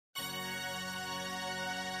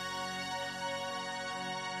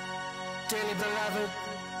dearly beloved,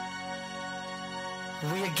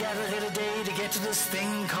 we are gathered here today to get to this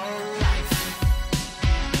thing called life.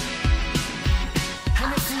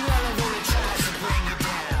 And if the elevator tries to bring you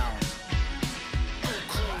down, oh,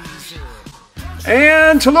 close it.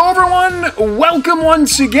 And hello everyone, welcome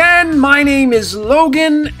once again. My name is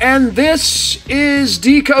Logan and this is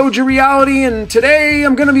Decode Your Reality, and today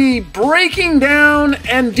I'm going to be breaking down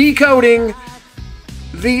and decoding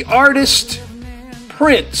the artist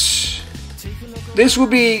Prince. This will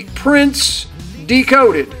be Prince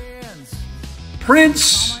Decoded.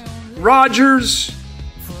 Prince Rogers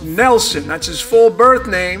Nelson, that's his full birth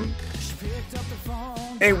name.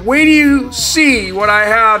 And wait till you see what I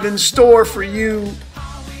have in store for you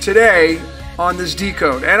today on this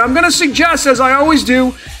decode. And I'm going to suggest, as I always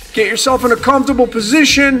do, get yourself in a comfortable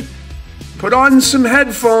position, put on some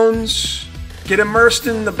headphones, get immersed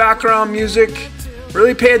in the background music,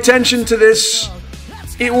 really pay attention to this.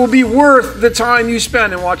 It will be worth the time you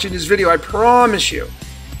spend in watching this video, I promise you.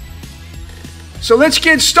 So let's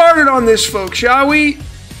get started on this, folks, shall we?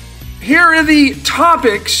 Here are the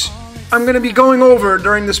topics I'm going to be going over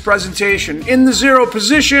during this presentation. In the zero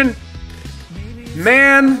position,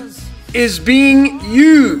 man is being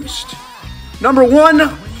used. Number one,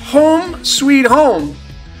 home sweet home.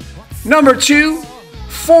 Number two,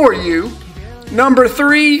 for you. Number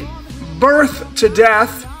three, birth to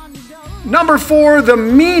death. Number four, the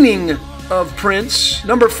meaning of Prince.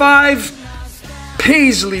 Number five,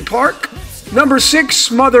 Paisley Park. Number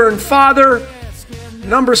six, mother and father.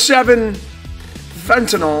 Number seven,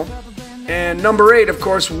 fentanyl. And number eight, of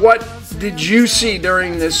course, what did you see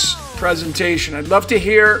during this presentation? I'd love to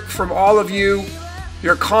hear from all of you.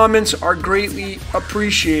 Your comments are greatly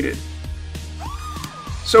appreciated.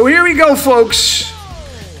 So here we go, folks.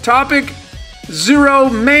 Topic zero,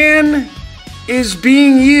 man is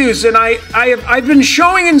being used. And I've been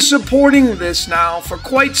showing and supporting this now for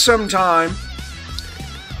quite some time.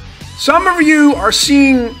 Some of you are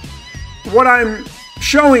seeing what I'm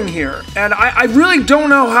showing here, and I really don't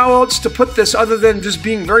know how else to put this other than just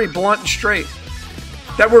being very blunt and straight,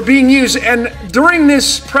 that we're being used. And during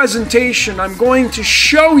this presentation, I'm going to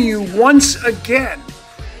show you once again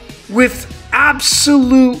with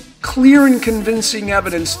absolute clear and convincing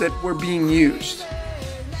evidence that we're being used.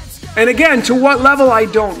 And again, to what level, I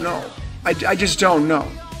don't know. I just don't know.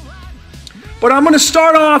 But I'm going to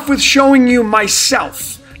start off with showing you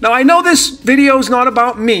myself. Now, I know this video is not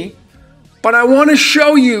about me, but I want to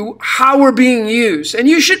show you how we're being used. And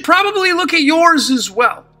you should probably look at yours as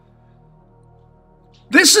well.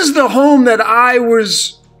 This is the home that I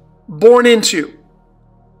was born into.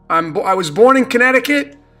 I was born in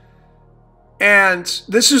Connecticut. And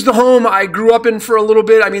this is the home I grew up in for a little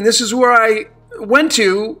bit. I mean, this is where I went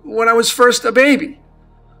to when I was first a baby.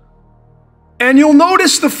 And you'll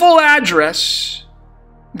notice the full address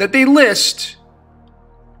that they list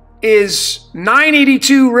is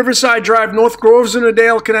 982 Riverside Drive, North Grosvenor,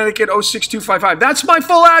 Connecticut, 06255. That's my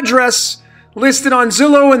full address listed on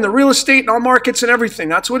Zillow and the real estate and all markets and everything.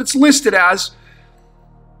 That's what it's listed as.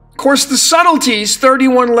 Of course, the subtleties,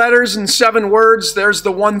 31 letters and 7 words. There's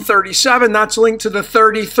the 137. That's linked to the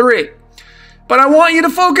 33. But I want you to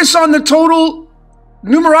focus on the total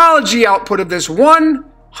numerology output of this,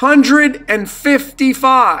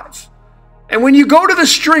 155. And when you go to the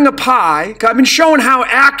string of pi, I've been showing how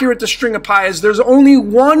accurate the string of pi is. There's only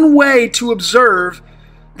one way to observe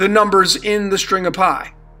the numbers in the string of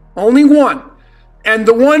pi. Only one. And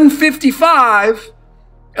the 155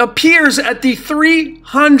 appears at the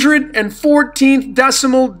 314th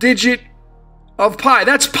decimal digit of pi.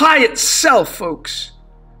 That's pi itself, folks.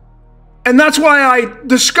 And that's why I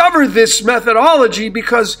discovered this methodology,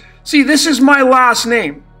 because, see, this is my last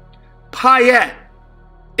name, Payette.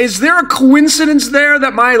 Is there a coincidence there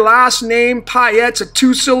that my last name, Payette's a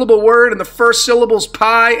 2-syllable word and the first syllable's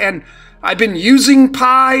pi, and I've been using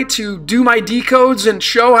pi to do my decodes and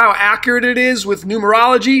show how accurate it is with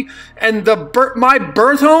numerology, and my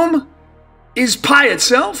birth home is pi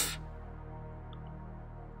itself?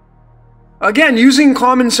 Again, using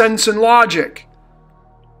common sense and logic.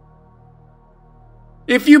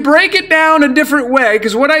 If you break it down a different way,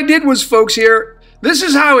 because what I did was, folks, here, this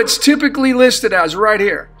is how it's typically listed as right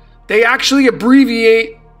here. They actually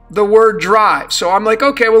abbreviate the word drive. So I'm like,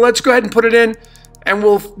 okay, well, let's go ahead and put it in, and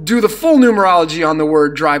we'll do the full numerology on the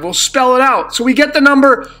word drive. We'll spell it out. So we get the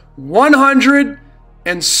number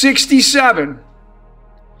 167.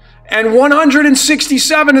 And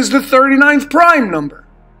 167 is the 39th prime number.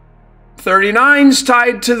 39's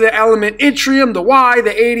tied to the element yttrium, the Y,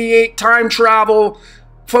 the 88, time travel.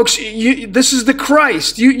 Folks, this is the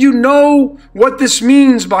Christ. You know what this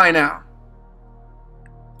means by now.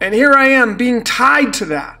 And here I am being tied to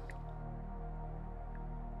that.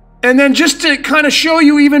 And then just to kind of show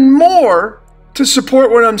you even more to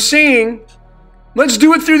support what I'm saying, let's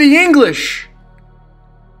do it through the English.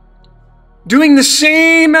 Doing the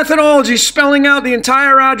same methodology, spelling out the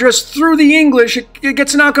entire address through the English, it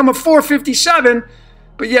gets an outcome of 457,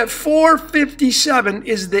 but yet 457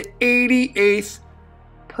 is the 88th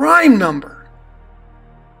prime number,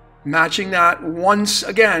 matching that once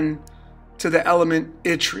again to the element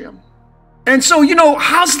yttrium. And so,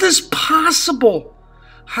 how's this possible?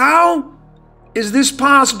 How is this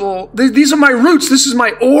possible? These are my roots. This is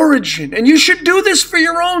my origin. And you should do this for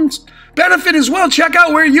your own benefit as well. Check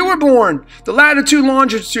out where you were born, the latitude,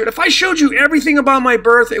 longitude. If I showed you everything about my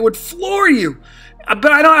birth, it would floor you.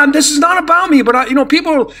 But this is not about me. But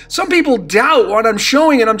some people doubt what I'm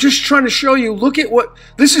showing, and I'm just trying to show you. Look at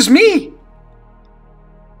this is me.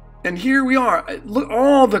 And here we are. Look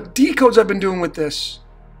all the decodes I've been doing with this.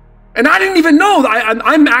 And I didn't even know.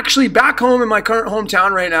 I'm actually back home in my current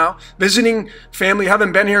hometown right now, visiting family.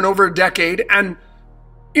 Haven't been here in over a decade. And,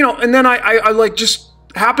 and then I like just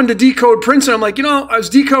happened to decode Prince. And I'm like, I was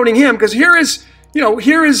decoding him because here is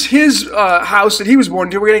his house that he was born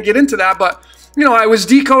to. We're going to get into that. But, I was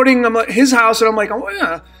decoding his house and I'm like, oh,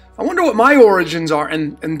 yeah, I wonder what my origins are.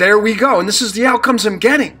 And there we go. And this is the outcomes I'm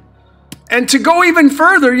getting. And to go even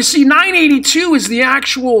further, you see 982 is the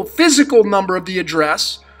actual physical number of the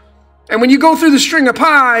address. And when you go through the string of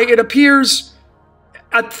pi, it appears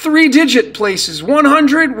at 3-digit places,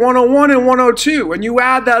 100, 101, and 102. And you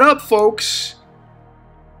add that up, folks,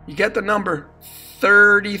 you get the number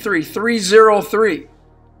 33, 303,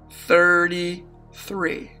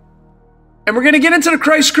 33. And we're going to get into the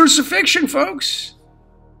Christ crucifixion, folks.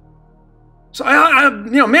 So,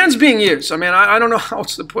 man's being used. I don't know how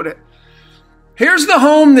else to put it. Here's the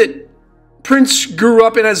home that Prince grew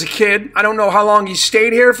up in as a kid. I don't know how long he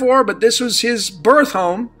stayed here for, but this was his birth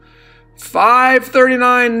home.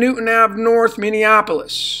 539 Newton Ave North,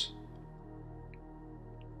 Minneapolis.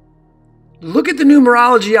 Look at the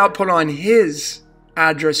numerology output on his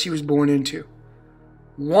address he was born into.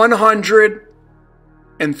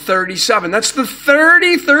 137. That's the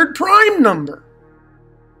 33rd prime number.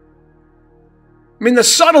 The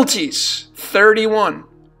subtleties. 31.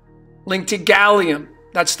 Linked to gallium.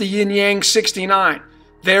 That's the yin-yang 69.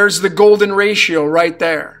 There's the golden ratio right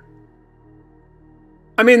there.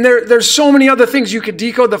 There's so many other things you could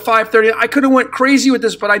decode the 530. I could have went crazy with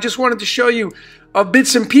this, but I just wanted to show you a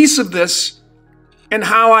bits and pieces of this and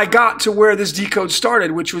how I got to where this decode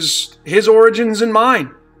started, which was his origins and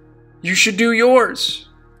mine. You should do yours.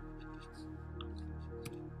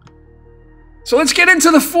 So let's get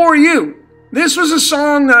into the For You. This was a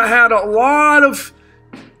song that had a lot of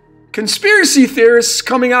conspiracy theorists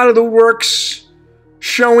coming out of the works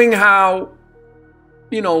showing how,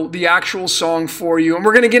 the actual song For You. And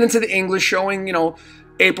we're going to get into the English showing,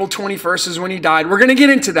 April 21st is when he died. We're going to get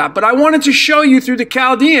into that. But I wanted to show you through the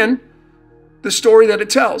Chaldean the story that it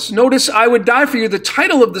tells. Notice I Would Die For You. The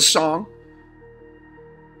title of the song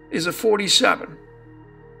is a 47.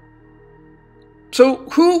 So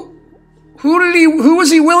who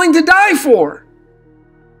was he willing to die for?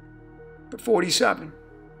 The 47.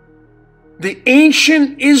 The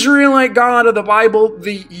ancient Israelite God of the Bible,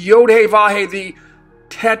 the Yod-Heh-Vah-Heh, the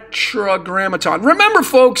Tetragrammaton. Remember,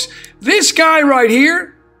 folks, this guy right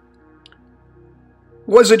here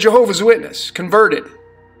was a Jehovah's Witness, converted.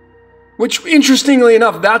 Which, interestingly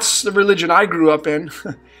enough, that's the religion I grew up in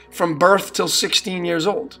from birth till 16 years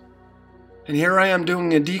old. And here I am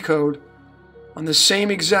doing a decode on the same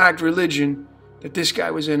exact religion that this guy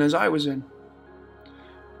was in as I was in.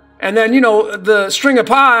 And then, the string of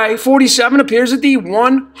pi, 47, appears at the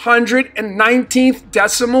 119th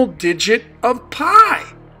decimal digit of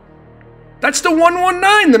pi. That's the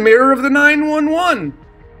 119, the mirror of the 911.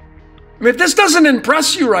 If this doesn't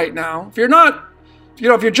impress you right now, if you're not,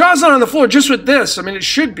 if your jaw's not on the floor just with this, it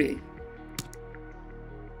should be.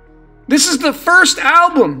 This is the first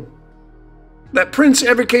album that Prince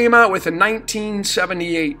ever came out with in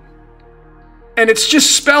 1978. And it's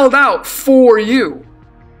just spelled out For You.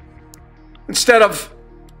 Instead of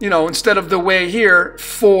the way here,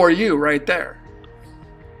 For You, right there.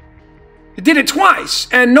 He did it twice.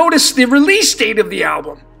 And notice the release date of the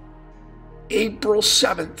album. April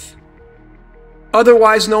 7th.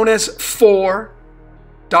 Otherwise known as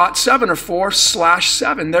 4.7 or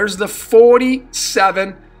 4/7. There's the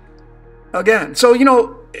 47 again. So,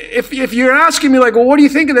 if you're asking me well, what do you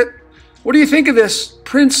think of it? What do you think of this?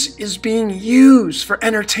 Prince is being used for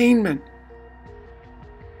entertainment.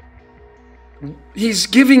 He's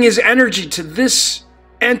giving his energy to this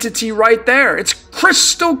entity right there. It's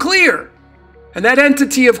crystal clear. And that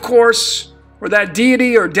entity, of course, or that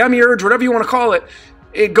deity or demiurge, whatever you want to call it,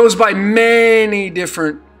 it goes by many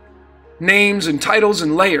different names and titles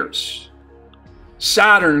and layers.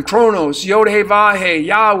 Saturn, Kronos, Yod-Heh-Vah-Heh,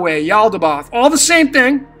 Yahweh, Yaldabaoth, all the same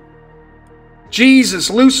thing. Jesus,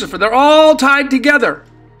 Lucifer, they're all tied together.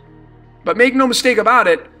 But make no mistake about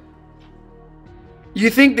it,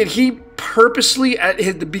 you think that he purposely, at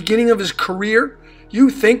the beginning of his career,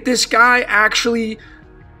 you think this guy actually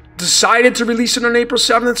decided to release it on April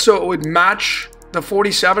 7th so it would match the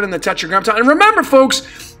 47 and the tetragrammaton? And remember, folks,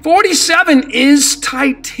 47 is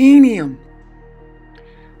titanium.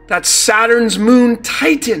 That's Saturn's moon,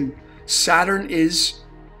 Titan. Saturn is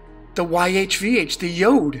the YHVH, the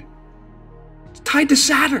Yod. It's tied to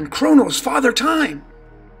Saturn, Kronos, Father Time.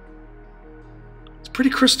 It's pretty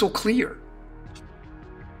crystal clear.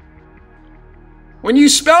 When you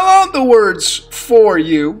spell out the words for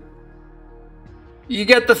you, you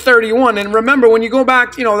get the 31. And remember, when you go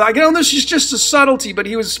back, you know, I know this is just a subtlety, but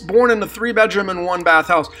he was born in a 3-bedroom and 1-bath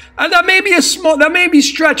house. And that may be that may be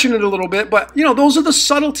stretching it a little bit, but you know, those are the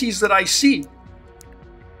subtleties that I see.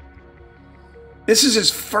 This is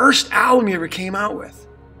his first album he ever came out with.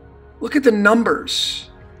 Look at the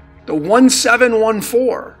numbers. The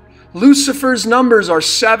 1714. Lucifer's numbers are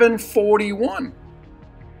 741.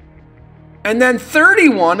 And then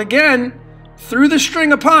 31, again, through the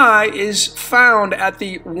string of pi, is found at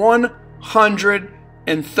the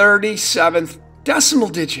 137th decimal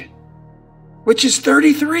digit, which is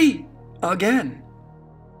 33 again.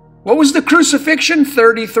 What was the crucifixion?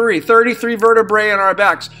 33. 33 vertebrae in our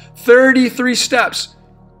backs. 33 steps.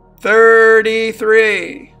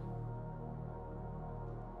 33.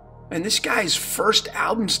 And this guy's first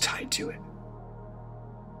album's tied to it.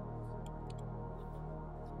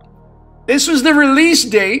 This was the release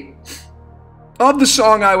date of the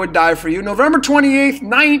song I Would Die For You, November 28th,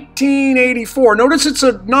 1984. Notice it's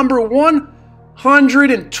a number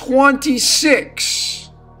 126.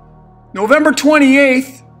 November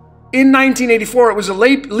 28th in 1984, it was a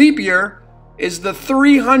leap year, is the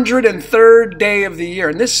 303rd day of the year.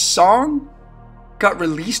 And this song got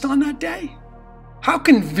released on that day. How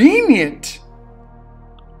convenient.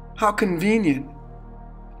 How convenient.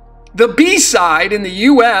 The B-side in the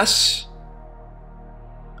U.S.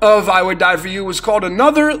 of I Would Die For You was called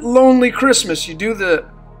Another Lonely Christmas. You do the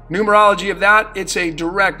numerology of that, it's a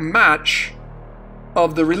direct match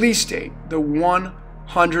of the release date, the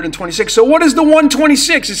 126. So what is the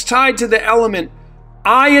 126? It's tied to the element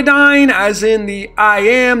iodine, as in the I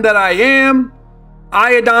am that I am.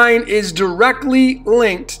 Iodine is directly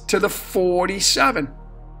linked to the 47.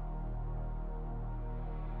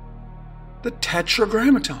 The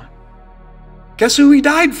tetragrammaton. Guess who he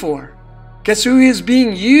died for? Guess who he is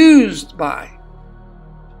being used by?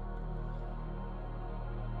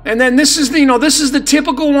 And then this is the, this is the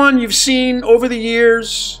typical one you've seen over the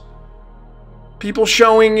years. People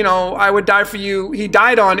showing, I Would Die For You. He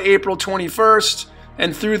died on April 21st,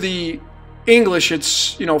 and through the English,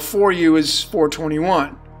 it's, for you is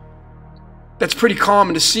 421. That's pretty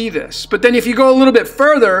common to see this. But then if you go a little bit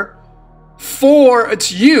further, for,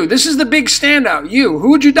 it's you. This is the big standout, you. Who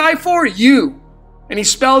would you die for? You. And he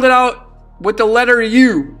spelled it out with the letter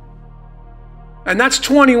U. And that's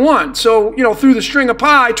 21. So, through the string of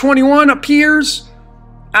pi, 21 appears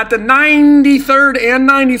at the 93rd and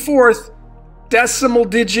 94th decimal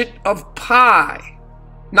digit of pi.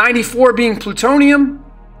 94 being plutonium,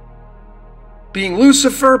 being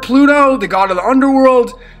Lucifer, Pluto, the god of the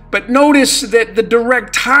underworld. But notice that the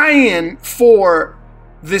direct tie-in for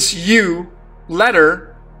this U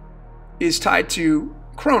letter is tied to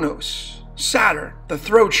Kronos, Saturn, the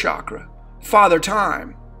throat chakra, Father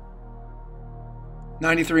Time.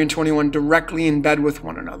 93 and 21 directly in bed with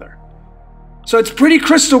one another. So it's pretty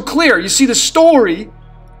crystal clear. You see the story,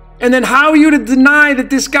 and then how are you to deny that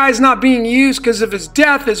this guy's not being used because of his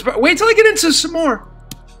death? Wait till I get into some more.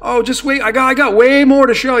 Oh, just wait. I got way more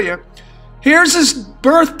to show you. Here's his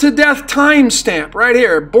birth to death timestamp right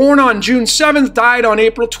here. Born on June 7th, died on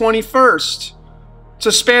April 21st. It's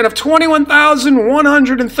a span of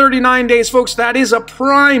 21,139 days, folks. That is a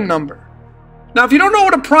prime number. Now, if you don't know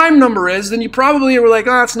what a prime number is, then you probably were like,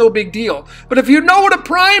 oh, it's no big deal. But if you know what a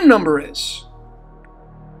prime number is,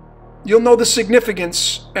 you'll know the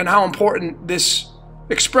significance and how important this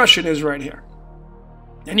expression is right here.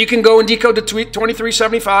 And you can go and decode the tweet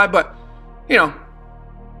 2375, but, he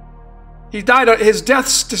died, his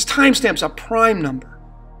timestamp's a prime number.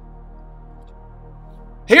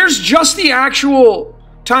 Here's just the actual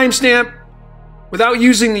timestamp without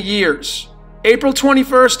using the years. April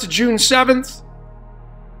 21st to June 7th,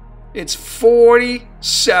 it's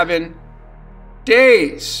 47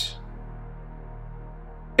 days.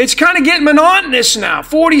 It's kind of getting monotonous now.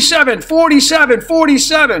 47, 47,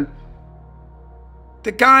 47.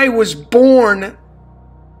 The guy was born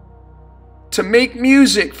to make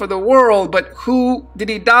music for the world, but who did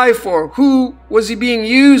he die for? Who was he being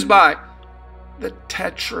used by? The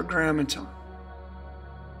Tetragrammaton.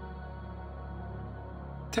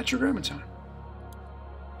 Tetragrammaton.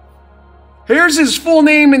 Here's his full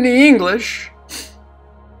name in the English.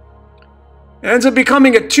 It ends up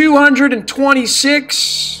becoming a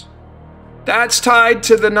 226. That's tied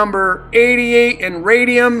to the number 88 in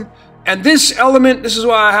radium. And this element, this is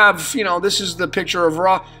why I have, this is the picture of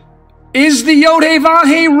Ra, is the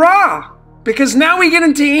Yod-Heh-Vah-Heh Ra. Because now we get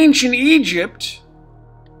into ancient Egypt,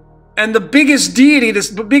 and the biggest deity,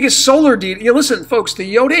 the biggest solar deity. Listen, folks, the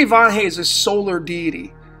Yod-Heh-Vah-Heh is a solar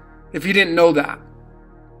deity, if you didn't know that.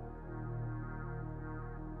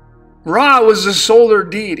 Ra was a solar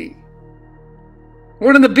deity.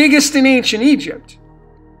 One of the biggest in ancient Egypt,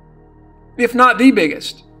 if not the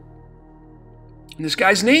biggest. And this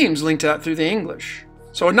guy's name's linked out through the English.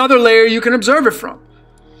 So another layer you can observe it from.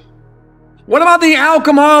 What about the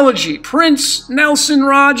alchemology? Prince Nelson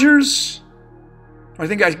Rogers. I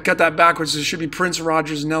think I got that backwards. It should be Prince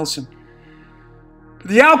Rogers Nelson.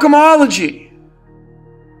 The alchemology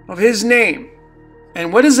of his name.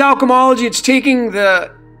 And what is alchemology? It's taking the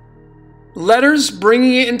letters,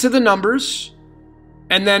 bringing it into the numbers,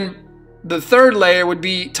 and then the third layer would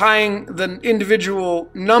be tying the individual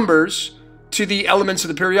numbers to the elements of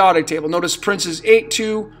the periodic table. Notice Prince is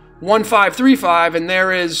 821535, and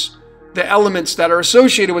there is the elements that are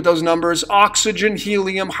associated with those numbers: oxygen,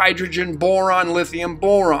 helium, hydrogen, boron, lithium,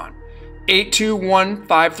 boron.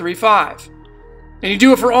 821535. And you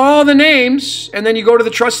do it for all the names, and then you go to the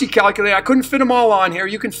trusty calculator. I couldn't fit them all on here.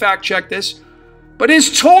 You can fact check this. But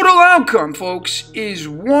his total outcome, folks, is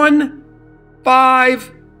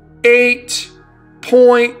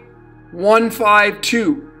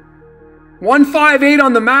 158.152. 158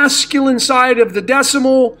 on the masculine side of the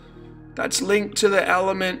decimal. That's linked to the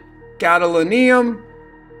element gadolinium,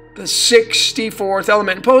 the 64th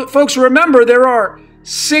element. Folks, remember, there are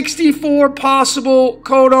 64 possible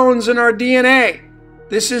codons in our DNA.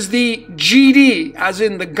 This is the GD, as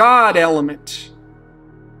in the God element.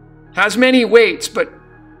 Has many weights, but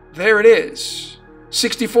there it is.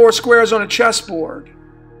 64 squares on a chessboard.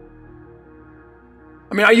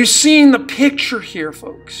 I mean, are you seeing the picture here,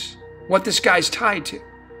 folks? What this guy's tied to.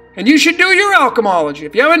 And you should do your alchemology.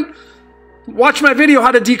 If you haven't watched my video,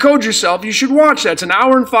 How to Decode Yourself, you should watch that. It's an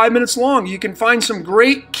hour and 5 minutes long. You can find some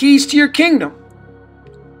great keys to your kingdom.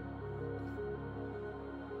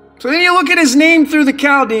 So then you look at his name through the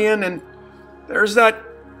Chaldean, and there's that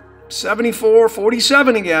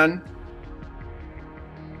 7447 again.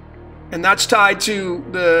 And that's tied to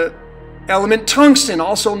the element tungsten,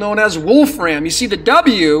 also known as wolfram. You see the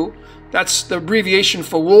W, that's the abbreviation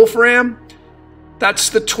for wolfram. That's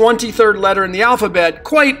the 23rd letter in the alphabet.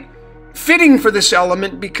 Quite fitting for this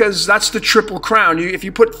element because that's the triple crown. You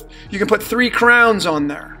can put 3 crowns on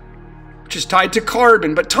there, which is tied to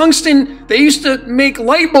carbon. But tungsten, they used to make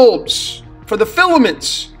light bulbs for the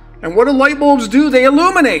filaments. And what do light bulbs do? They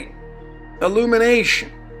illuminate. Illumination.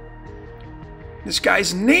 This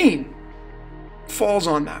guy's name falls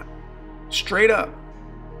on that. Straight up.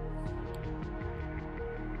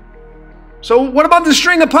 So what about the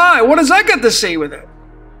string of pi? What does that got to say with it?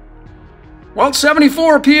 Well,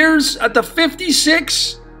 74 appears at the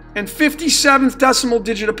 56th and 57th decimal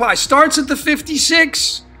digit of pi. Starts at the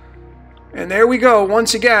 56, and there we go.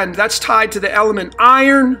 Once again, that's tied to the element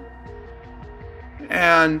iron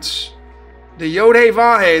and the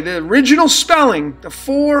Yod-Heh-Vah-Heh, the original spelling, the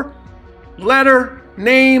 4-letter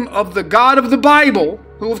name of the God of the Bible,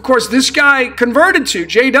 who of course this guy converted to,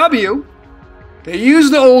 JW. They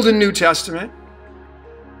use the Old and New Testament.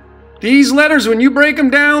 These letters, when you break them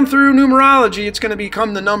down through numerology, it's going to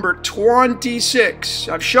become the number 26.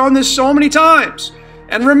 I've shown this so many times.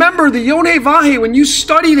 And remember, the Yod-Heh-Vah-Heh, when you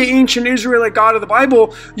study the ancient Israelite God of the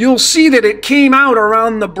Bible, you'll see that it came out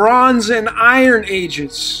around the Bronze and Iron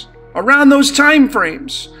Ages, around those time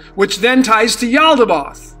frames, which then ties to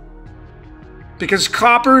Yaldabaoth. Because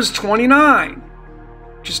copper is 29,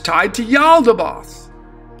 which is tied to Yaldabaoth.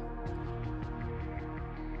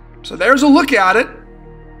 So there's a look at it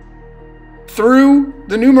through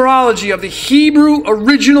the numerology of the Hebrew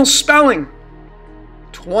original spelling.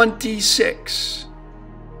 26.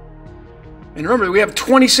 And remember, we have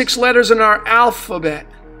 26 letters in our alphabet.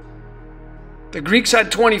 The Greeks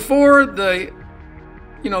had 24, the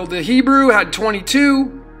Hebrew had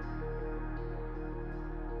 22.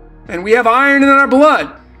 And we have iron in our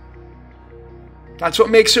blood. That's what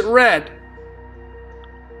makes it red.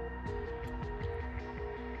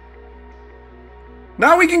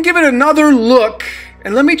 Now we can give it another look,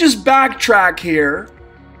 and let me just backtrack here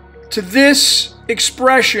to this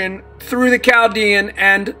expression through the Chaldean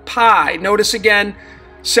and pi. Notice again,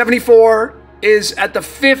 74 is at the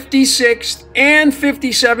 56th and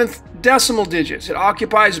 57th decimal digits. It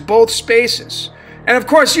occupies both spaces. And of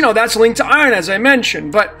course, you know, that's linked to iron, as I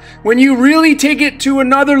mentioned. But when you really take it to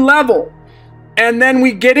another level, and then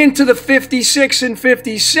we get into the 56 and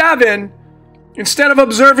 57, instead of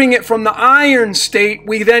observing it from the iron state,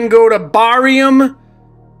 we then go to barium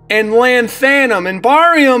and lanthanum. And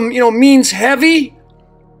barium, you know, means heavy.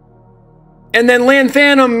 And then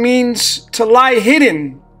lanthanum means to lie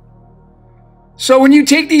hidden. So when you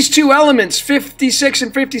take these two elements, 56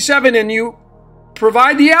 and 57, and you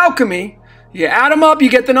provide the alchemy, you add them up, you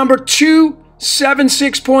get the number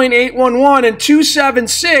 276.811. And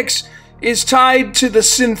 276 is tied to the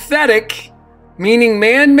synthetic, meaning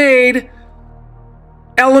man-made,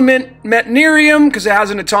 element meitnerium, because it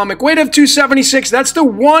has an atomic weight of 276. That's the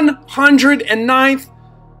 109th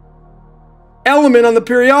element on the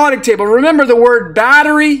periodic table. Remember, the word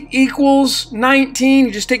battery equals 19.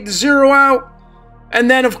 You just take the 0 out.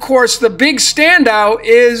 And then, of course, the big standout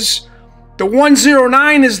is the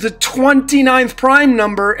 109 is the 29th prime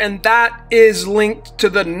number, and that is linked to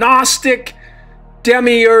the Gnostic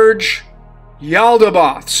demiurge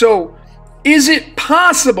Yaldabaoth. So, is it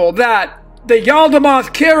possible that the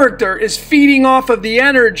Yaldabaoth character is feeding off of the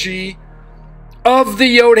energy of the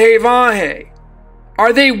Yod-Heh-Vah-Heh?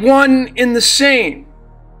 Are they one in the same?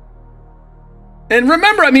 And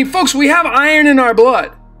remember, I mean, folks, we have iron in our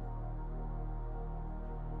blood.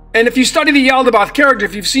 And if you study the Yaldabaoth character,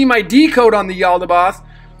 if you've seen my decode on the Yaldabaoth,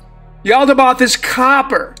 Yaldabaoth is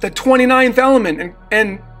copper, the 29th element.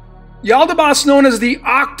 And Yaldabaoth's known as the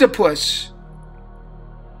octopus.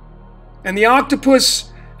 And the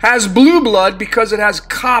octopus has blue blood because it has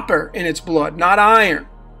copper in its blood, not iron.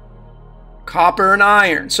 Copper and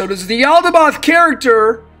iron. So does the Yaldabaoth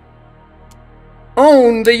character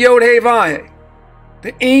own the Yod-Heh-Vah-Heh,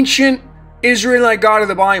 the ancient Israelite God of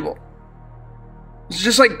the Bible? It's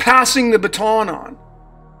just like passing the baton on.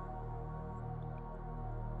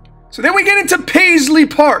 So then we get into Paisley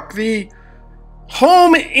Park, the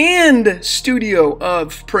home and studio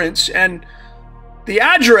of Prince, and the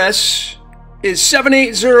address is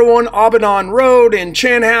 7801 Audubon Road in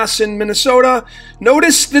Chanhassen, Minnesota.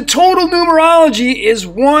 Notice the total numerology is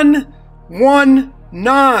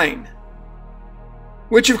 119,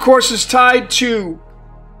 which of course is tied to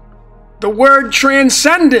the word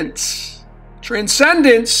transcendence.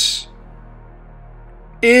 Transcendence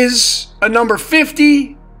is a number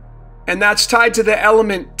 50, and that's tied to the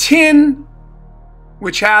element tin,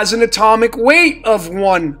 which has an atomic weight of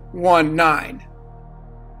 119.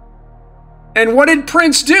 And what did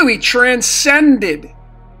Prince do? He transcended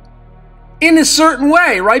in a certain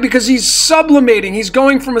way, right? Because he's sublimating. He's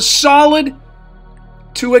going from a solid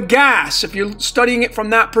to a gas, if you're studying it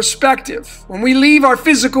from that perspective. When we leave our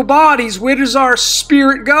physical bodies, where does our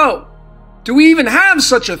spirit go? Do we even have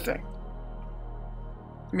such a thing?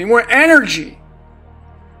 I mean, we're energy.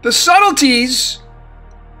 The subtleties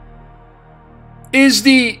is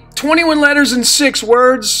the 21 letters and 6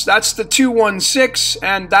 words. That's the 216,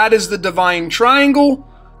 and that is the divine triangle,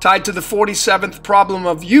 tied to the 47th problem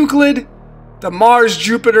of Euclid, the Mars,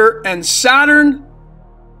 Jupiter, and Saturn.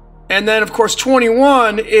 And then, of course,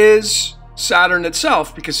 21 is Saturn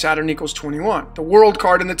itself, because Saturn equals 21, the world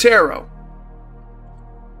card in the tarot.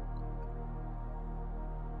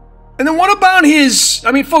 And then what about his,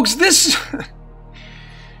 I mean, folks, this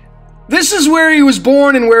is where he was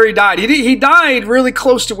born and where he died. He died really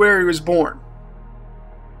close to where he was born.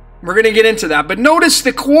 We're going to get into that. But notice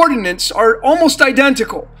the coordinates are almost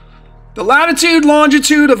identical. The latitude,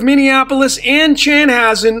 longitude of Minneapolis and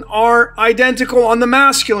Chanhassen are identical on the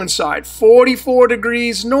masculine side. 44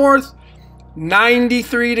 degrees north,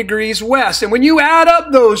 93 degrees west. And when you add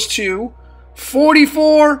up those two,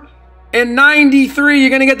 44 and 93, you're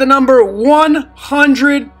going to get the number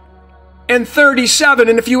 137.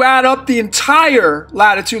 And if you add up the entire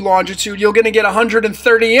latitude, longitude, you're going to get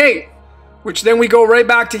 138, which then we go right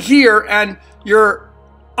back to here, and you're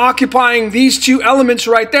occupying these two elements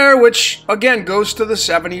right there, which again goes to the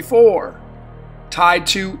 74, tied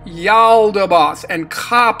to Yaldabaoth and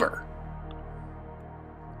copper.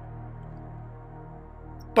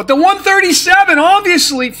 But the 137,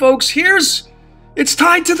 obviously, folks, it's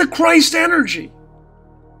tied to the Christ energy.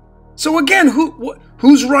 So again,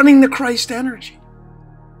 who's running the Christ energy?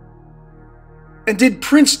 And did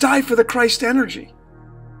Prince die for the Christ energy?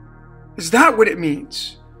 Is that what it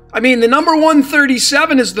means? I mean, the number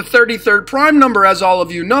 137 is the 33rd prime number, as all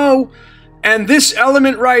of you know. And this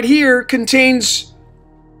element right here contains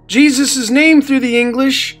Jesus' name through the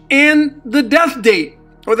English, and the death date,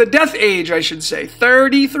 or the death age, I should say,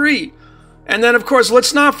 33. And then, of course,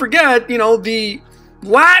 let's not forget, the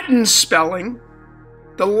Latin spelling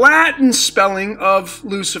of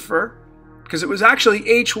Lucifer, because it was actually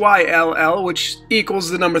Hyll, which equals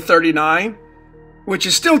the number 39, which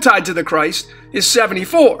is still tied to the Christ, is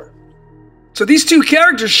 74. So these two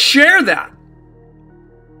characters share that.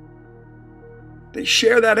 They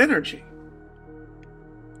share that energy.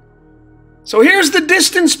 So here's the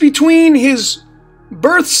distance between his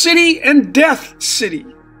birth city and death city.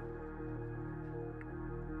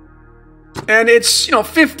 And it's,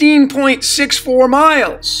 15.64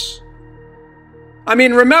 miles. I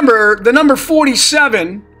mean, remember, the number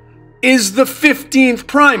 47 is the 15th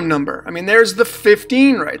prime number. I mean, there's the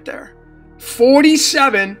 15 right there.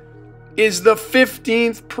 47 is the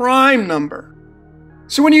 15th prime number.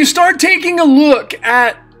 So when you start taking a look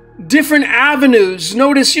at different avenues,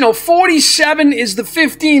 notice, 47 is the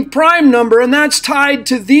 15th prime number, and that's tied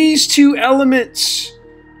to these two elements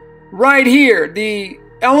right here. The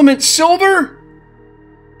element silver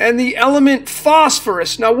and the element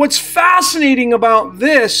phosphorus. Now, what's fascinating about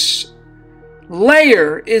this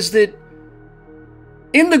layer is that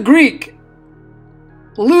in the Greek,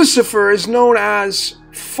 Lucifer is known as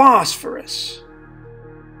phosphorus.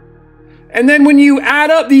 And then when you add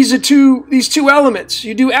up these two elements,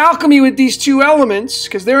 you do alchemy with these two elements,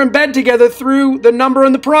 because they're in bed together through the number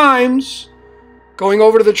and the primes, going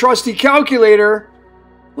over to the trusty calculator,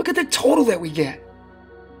 look at the total that we get.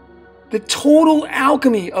 The total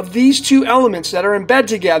alchemy of these two elements that are in bed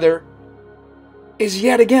together is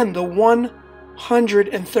yet again the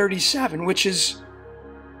 137, which is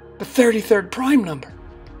the 33rd prime number.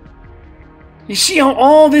 You see how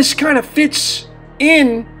all this kind of fits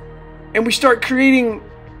in, and we start creating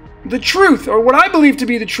the truth, or what I believe to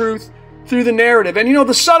be the truth, through the narrative. And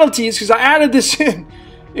the subtleties, because I added this in,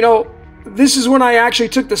 this is when I actually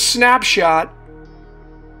took the snapshot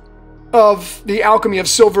of the alchemy of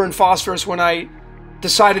silver and phosphorus when I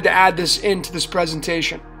decided to add this into this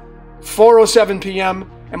presentation. 4:07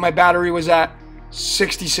 p.m. and my battery was at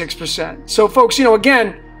 66%. So folks,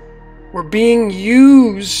 again, we're being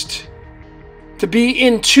used to be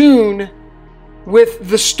in tune with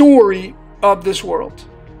the story of this world.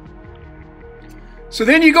 So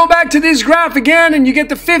then you go back to this graph again and you get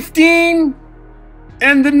the 15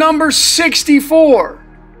 and the number 64.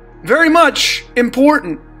 Very much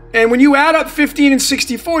important. And when you add up 15 and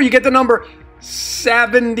 64, you get the number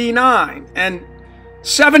 79. And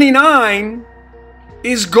 79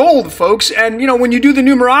 is gold, folks. And, when you do the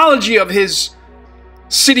numerology of his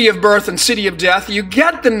city of birth and city of death, you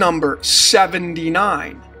get the number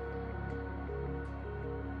 79.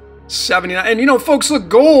 79. And, folks, look,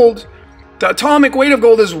 gold, the atomic weight of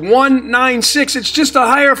gold is 196. It's just a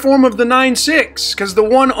higher form of the 96, because the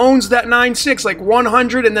one owns that 96, like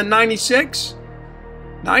 100 and then 96.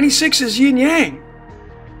 96 is yin yang.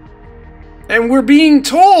 And we're being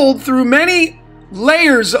told through many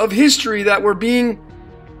layers of history that we're being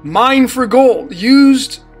mined for gold,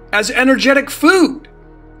 used as energetic food,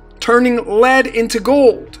 turning lead into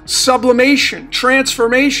gold, sublimation,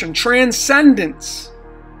 transformation, transcendence.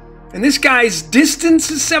 And this guy's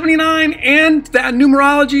distance is 79, and that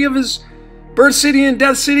numerology of his birth city and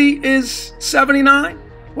death city is 79.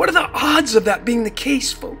 What are the odds of that being the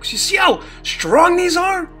case, folks? You see how strong these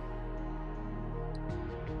are?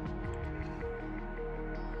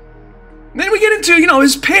 And then we get into,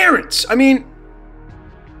 his parents. I mean,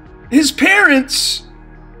 his parents,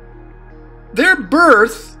 their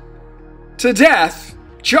birth to death,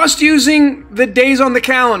 just using the days on the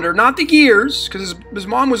calendar, not the years, because his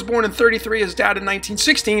mom was born in 33, his dad in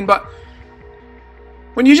 1916, but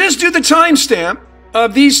when you just do the timestamp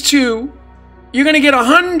of these two, you're going to get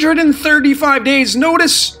 135 days.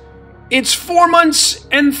 Notice it's 4 months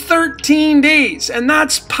and 13 days, and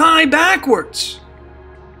that's pi backwards.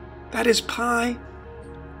 That is pi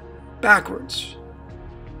backwards.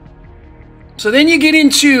 So then you get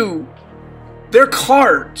into their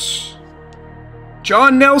cards.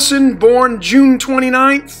 John Nelson, born June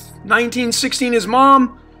 29th, 1916, his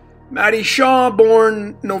mom. Maddie Shaw,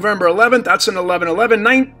 born November 11th, that's an 11/11,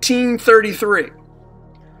 1933.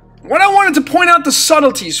 What I wanted to point out the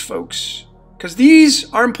subtleties, folks, because these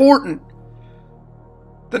are important.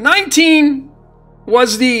 The 19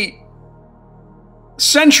 was the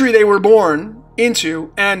century they were born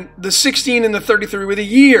into, and the 16 and the 33 were the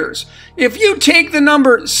years. If you take the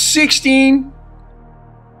number 16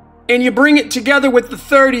 and you bring it together with the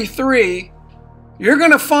 33, you're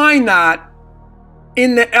going to find that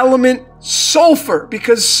in the element sulfur,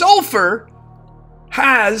 because sulfur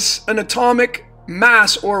has an atomic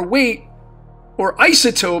mass or weight or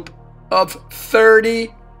isotope of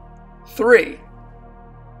 33.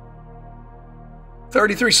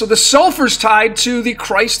 33. So the sulfur's tied to the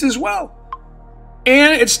Christ as well.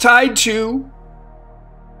 And it's tied to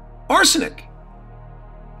arsenic.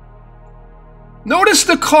 Notice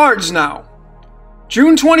the cards now.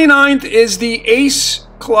 June 29th is the Ace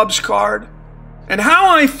Clubs card. And how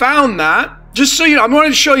I found that, just so you know, I'm going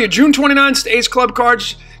to show you June 29th is the Ace Club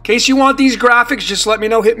cards. In case you want these graphics, just let me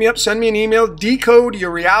know. Hit me up. Send me an email.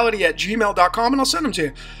 decodeyourreality@gmail.com and I'll send them to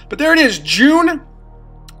you. But there it is. June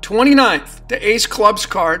 29th, the Ace Clubs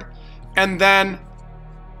card. And then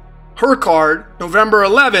her card, November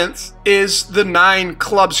 11th, is the 9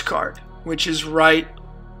 Clubs card, which is right.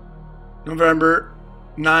 November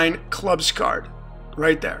 9 Clubs card.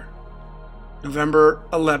 Right there. November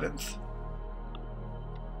 11th.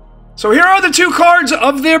 So here are the 2 cards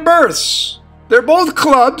of their births. They're both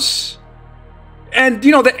clubs. And,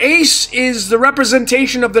 you know, the ace is the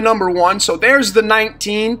representation of the number 1. So there's the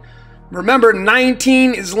 19. Remember,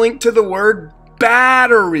 19 is linked to the word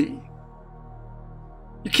battery.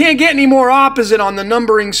 You can't get any more opposite on the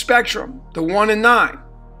numbering spectrum. The 1 and 9.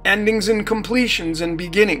 Endings and completions and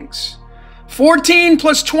beginnings. 14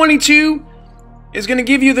 plus 22 is going to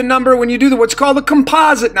give you the number when you do what's called a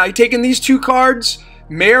composite. Now, you're taking these 2 cards,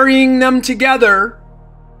 marrying them together.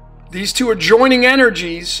 These 2 are joining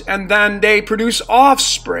energies, and then they produce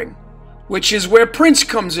offspring, which is where Prince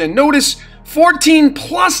comes in. Notice 14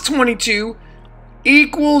 plus 22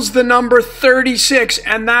 equals the number 36,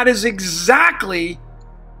 and that is exactly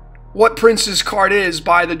what Prince's card is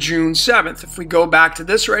by the June 7th. If we go back to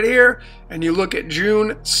this right here, and you look at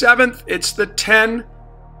June 7th, it's the 10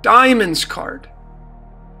 Diamonds card.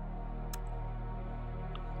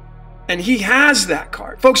 And he has that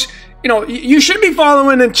card. Folks, you know, you should be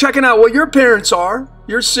following and checking out what your parents are,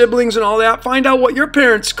 your siblings and all that. Find out what your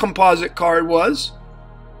parents' composite card was.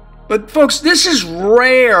 But folks, this is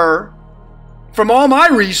rare from all my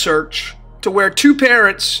research to where 2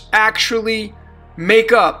 parents actually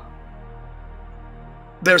make up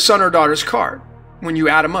their son or daughter's card when you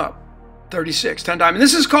add them up. 36, 10 diamonds.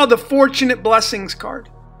 This is called the Fortunate Blessings card.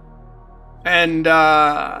 And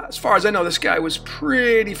as far as I know, this guy was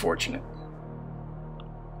pretty fortunate.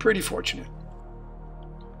 Pretty fortunate.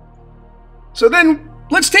 So then,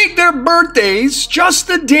 let's take their birthdays, just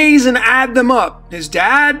the days, and add them up. His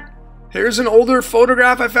dad, here's an older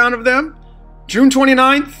photograph I found of them. June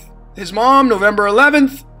 29th. His mom, November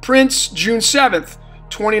 11th. Prince, June 7th.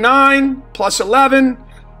 29 plus 11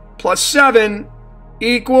 plus 7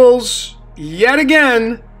 equals, yet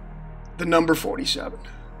again, the number 47.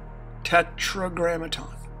 Tetragrammaton.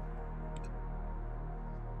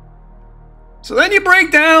 So then you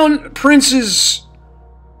break down Prince's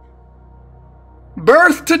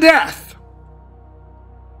birth to death.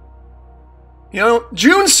 You know,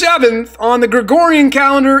 June 7th on the Gregorian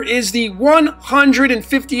calendar is the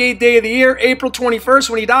 158th day of the year. April 21st,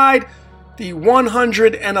 when he died, the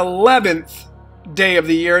 111th day of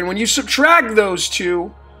the year. And when you subtract those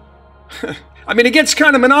 2, I mean, it gets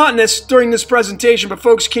kind of monotonous during this presentation, but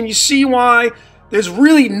folks, can you see why there's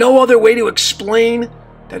really no other way to explain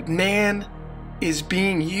that man is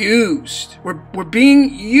being used? We're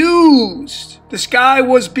being used. This guy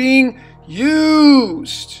was being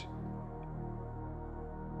used.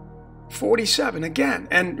 47 again.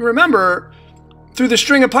 And remember, through the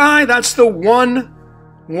string of pi, that's the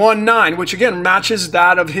 119, which again matches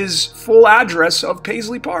that of his full address of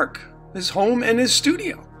Paisley Park, his home and his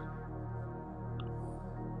studio.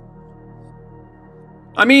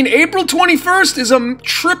 I mean, April 21st is a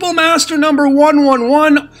triple master number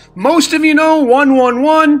 111. Most of you know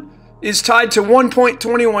 111 is tied to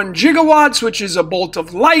 1.21 gigawatts, which is a bolt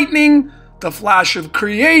of lightning, the flash of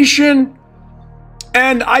creation.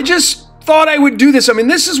 And I just thought I would do this. I mean,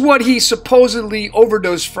 this is what he supposedly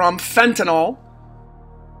overdosed from, fentanyl.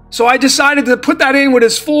 So I decided to put that in with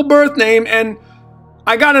his full birth name, and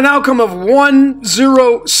I got an outcome of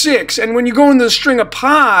 106. And when you go into the string of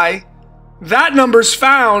pi, that number's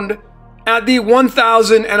found at the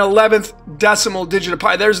 1011th decimal digit of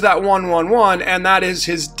pi. There's that 111, and that is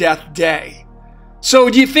his death day. So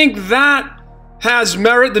do you think that has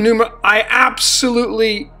merit? I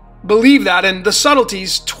absolutely believe that. And the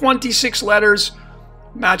subtleties, 26 letters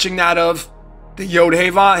matching that of the Yod He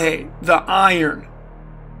Vah He, the Iron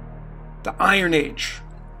Age.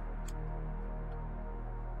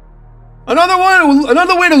 Another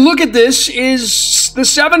way to look at this is the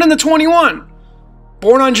 7 and the 21.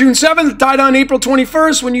 Born on June 7th, died on April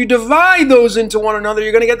 21st. When you divide those into one another,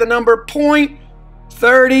 you're going to get the number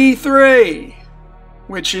 0.33,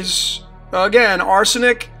 which is, again,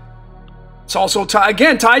 arsenic, It's also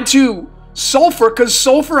tied to sulfur, because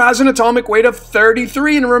sulfur has an atomic weight of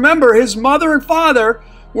 33. And remember, his mother and father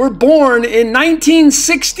were born in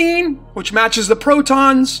 1916, which matches the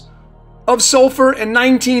protons of sulfur, and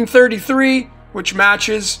 1933, which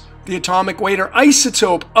matches the atomic weight or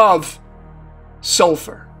isotope of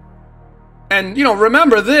sulfur. And,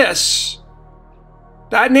 remember this.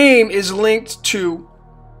 That name is linked to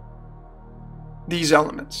these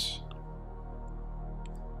elements.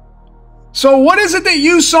 So what is it that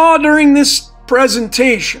you saw during this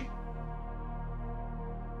presentation?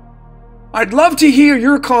 I'd love to hear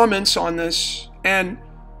your comments on this and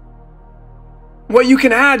what you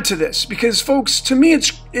can add to this, because folks, to me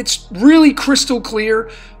it's really crystal clear.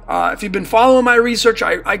 If you've been following my research,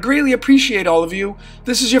 I greatly appreciate all of you.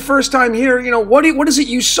 This is your first time here, what is it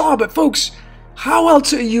you saw? But folks, how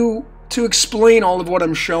else are you to explain all of what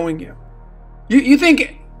I'm showing you? You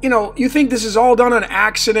think this is all done on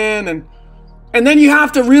accident, and then you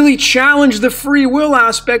have to really challenge the free will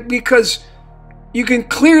aspect, because you can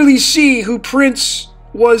clearly see who Prince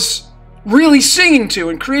was really singing to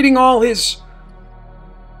and creating all his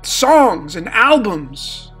songs and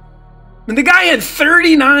albums. And the guy had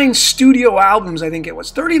 39 studio albums, I think it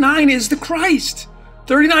was. 39 is the Christ.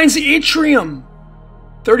 39 is the Atrium.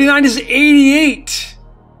 39 is 88.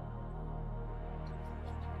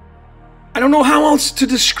 I don't know how else to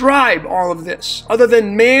describe all of this other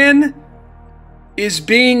than man is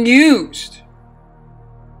being used.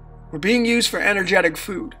 We're being used for energetic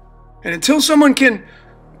food. And until someone can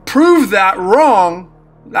prove that wrong,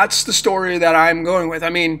 that's the story that I'm going with. I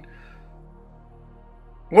mean,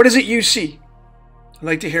 what is it you see? I'd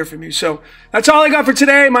like to hear from you. So that's all I got for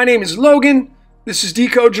today. My name is Logan. This is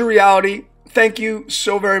Decode Your Reality. Thank you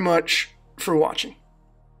so very much for watching.